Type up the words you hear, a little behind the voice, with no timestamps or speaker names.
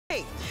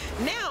Okay,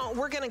 now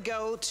we're gonna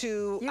go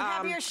to you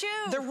have your shoe.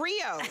 The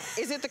Rio.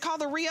 Is it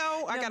called the Rio?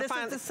 No, I gotta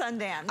find the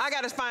Sundance. I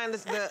gotta find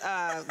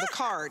the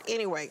card.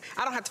 Anyway,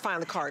 I don't have to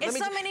find the card. It's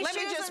so many shoes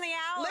in the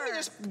hour. Let me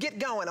just get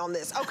going on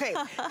this. Okay,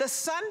 the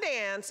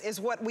Sundance is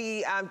what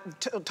we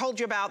told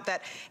you about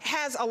that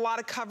has a lot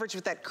of coverage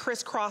with that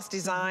crisscross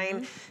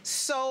design.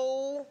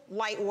 So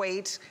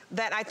lightweight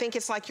that I think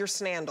it's like your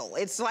sandal.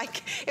 It's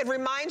like, it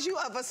reminds you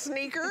of a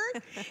sneaker,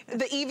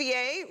 the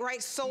EVA,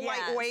 right? So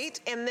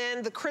lightweight, and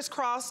then the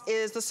crisscross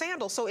is the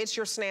sandal, so it's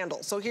your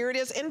sandal. So here it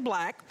is in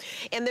black,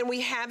 and then we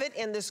have it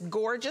in this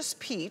gorgeous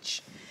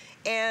peach.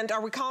 And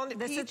are we calling it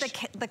peach? This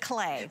is the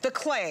clay. The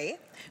clay,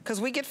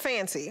 because we get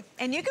fancy.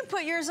 And you can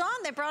put yours on.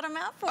 They brought them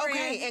out for you.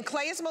 Okay, and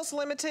clay is most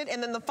limited,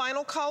 and then the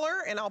final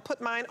color, and I'll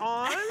put mine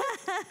on.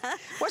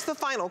 What's the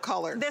final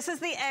color? This is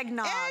the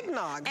eggnog.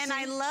 Eggnog. And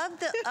I love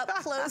the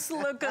up-close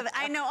look of it.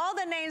 I know all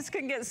the names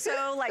can get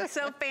so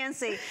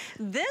fancy.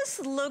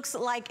 This looks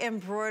like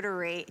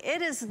embroidery.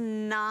 It is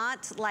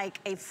not like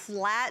a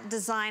flat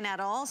design at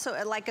all. So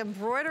like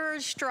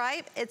embroidered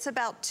stripe, it's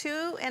about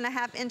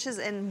 2.5 inches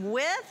in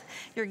width.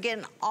 You're getting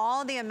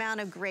all the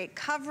amount of great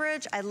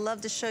coverage. I love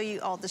to show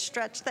you all the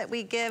stretch that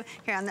we give.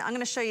 Here, I'm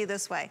gonna show you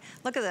this way.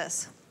 Look at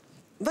this.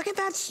 Look at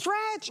that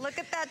stretch. Look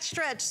at that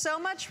stretch. So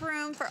much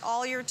room for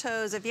all your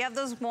toes. If you have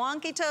those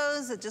wonky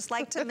toes that just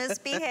like to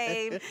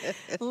misbehave,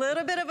 a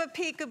little bit of a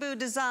peekaboo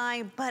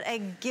design, but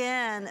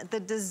again, the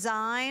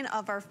design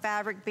of our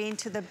fabric being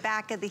to the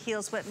back of the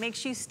heels, what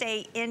makes you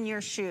stay in your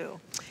shoe.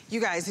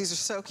 You guys, these are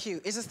so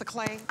cute. Is this the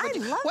clay? I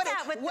love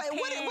that with the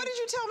pink. What did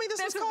you tell me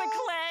this was called?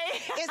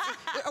 This is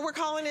the clay. We're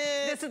calling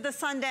it? This is the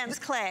Sundance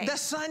clay. The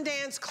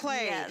Sundance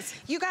clay. Yes.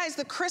 You guys,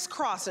 the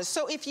crisscrosses.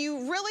 So if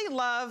you really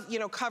love, you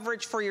know,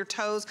 coverage for your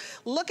toes,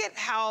 look at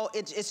how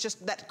it's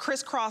just that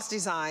crisscross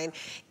design,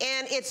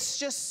 and it's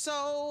just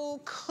so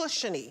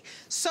cushiony,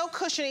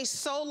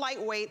 so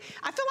lightweight.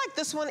 I feel like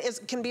this one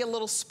can be a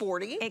little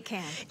sporty. It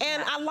can.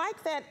 And I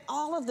like that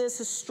all of this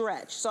is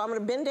stretched. So I'm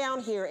gonna bend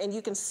down here, and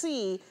you can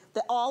see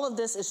that all of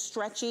this is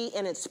stretchy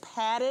and it's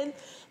padded.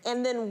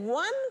 And then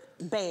one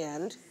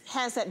band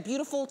has that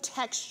beautiful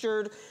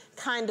textured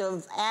kind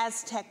of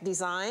Aztec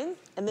design,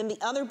 and then the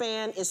other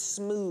band is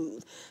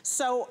smooth.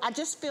 So I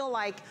just feel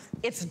like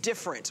it's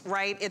different,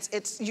 right?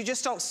 You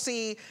just don't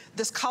see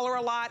this color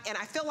a lot, and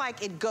I feel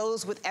like it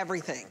goes with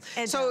everything.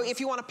 So if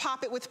you want to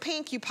pop it with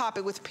pink, you pop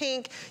it with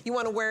pink. You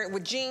want to wear it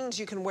with jeans,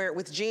 you can wear it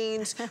with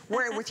jeans.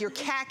 Wear it with your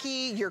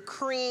khaki, your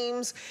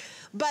creams.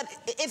 But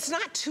it's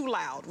not too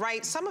loud,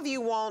 right? Some of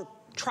you won't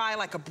try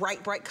like a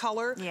bright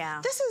color.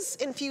 Yeah. This is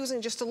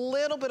infusing just a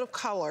little bit of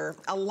color,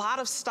 a lot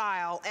of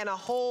style, and a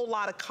whole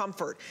lot of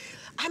comfort.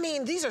 I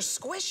mean, these are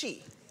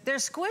squishy. They're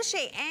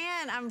squishy,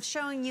 and I'm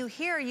showing you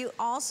here, you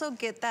also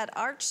get that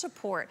arch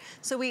support.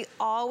 So we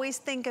always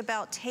think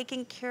about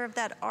taking care of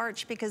that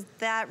arch, because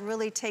that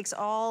really takes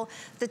all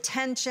the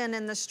tension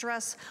and the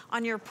stress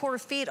on your poor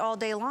feet all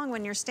day long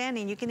when you're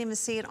standing. You can even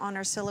see it on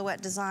our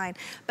silhouette design.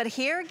 But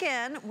here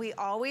again,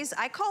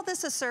 I call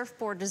this a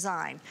surfboard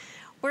design.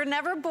 We're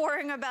never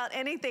boring about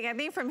anything. I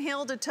mean, from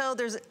heel to toe,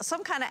 there's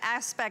some kind of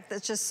aspect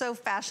that's just so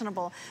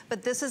fashionable.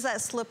 But this is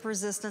that slip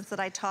resistance that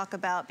I talk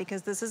about,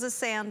 because this is a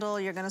sandal.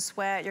 You're gonna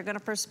sweat, you're gonna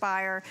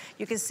perspire.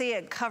 You can see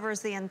it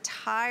covers the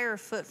entire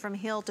foot from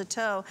heel to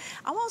toe.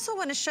 I also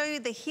wanna show you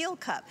the heel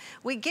cup.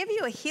 We give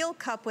you a heel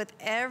cup with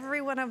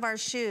every one of our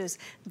shoes.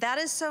 That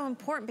is so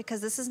important, because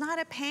this is not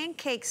a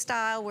pancake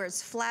style where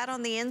it's flat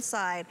on the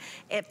inside.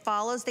 It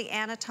follows the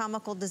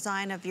anatomical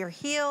design of your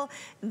heel.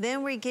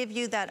 Then we give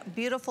you that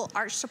beautiful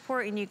arch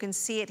support, and you can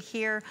see it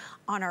here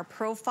on our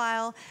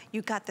profile.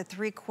 You got the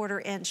 3/4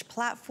 inch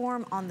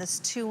platform on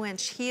this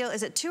 2-inch heel.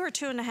 Is it 2 or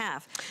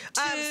 2.5?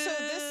 So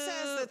this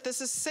says that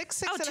this is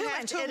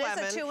 6.5 to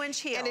 11. It is a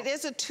 2-inch heel. And it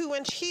is a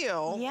 2-inch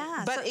heel.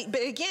 Yeah.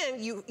 But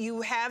again,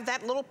 you have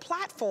that little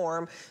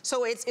platform,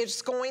 so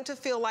it's going to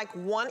feel like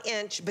 1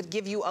 inch, but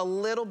give you a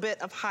little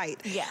bit of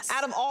height. Yes.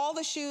 Out of all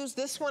the shoes,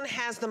 this one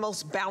has the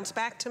most bounce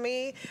back to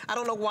me. I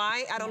don't know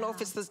why. I don't know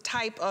if it's the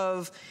type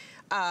of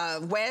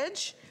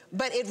wedge,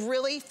 but it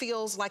really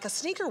feels like a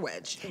sneaker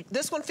wedge.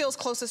 This one feels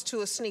closest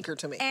to a sneaker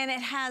to me. And it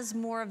has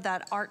more of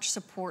that arch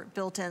support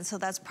built in, so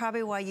that's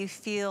probably why you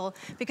feel,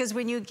 because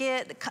when you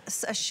get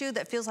a shoe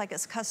that feels like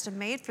it's custom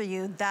made for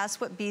you, that's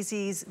what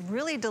BZees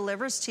really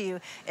delivers to you.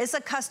 It's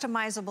a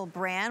customizable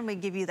brand. We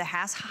give you the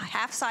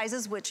half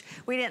sizes, which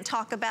we didn't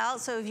talk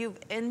about, so if you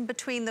in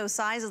between those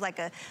sizes, like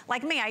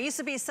me, I used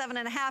to be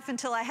 7.5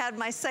 until I had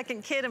my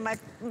second kid and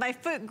my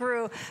foot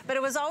grew, but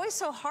it was always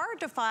so hard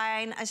to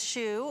find a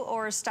shoe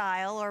or a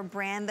style or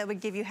brand that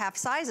would give you half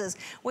sizes.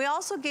 We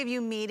also give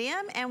you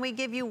medium, and we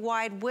give you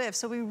wide width.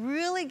 So we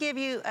really give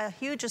you a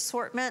huge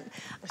assortment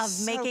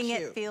of making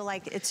it feel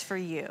like it's for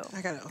you.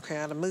 I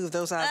gotta move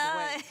those out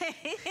of the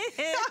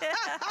way.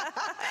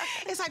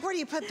 It's like, where do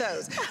you put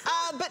those?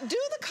 But do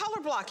the color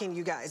blocking,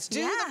 you guys.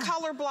 Do the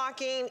color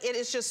blocking. It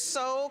is just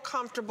so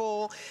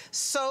comfortable,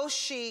 so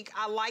chic.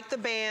 I like the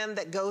band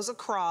that goes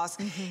across.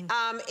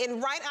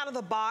 And right out of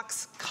the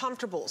box,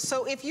 comfortable.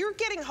 So if you're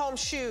getting home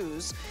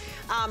shoes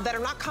that are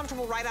not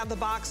comfortable right right out of the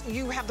box,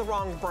 you have the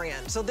wrong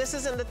brand. So this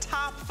is in the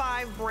top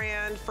 5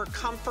 brand for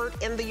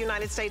comfort in the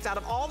United States out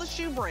of all the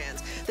shoe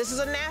brands. This is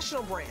a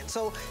national brand.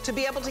 So to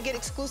be able to get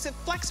exclusive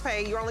flex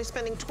pay, you're only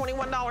spending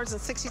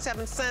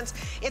 $21.67.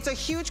 It's a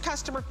huge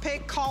customer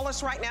pick. Call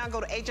us right now. Go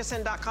to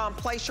hsn.com,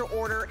 place your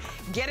order,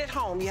 get it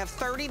home. You have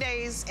 30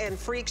 days and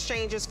free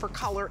exchanges for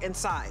color and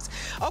size.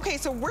 Okay,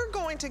 so we're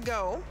going to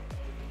go.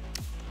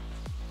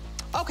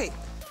 Okay.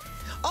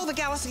 Oh, the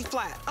Galaxy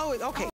Flat. Oh, okay.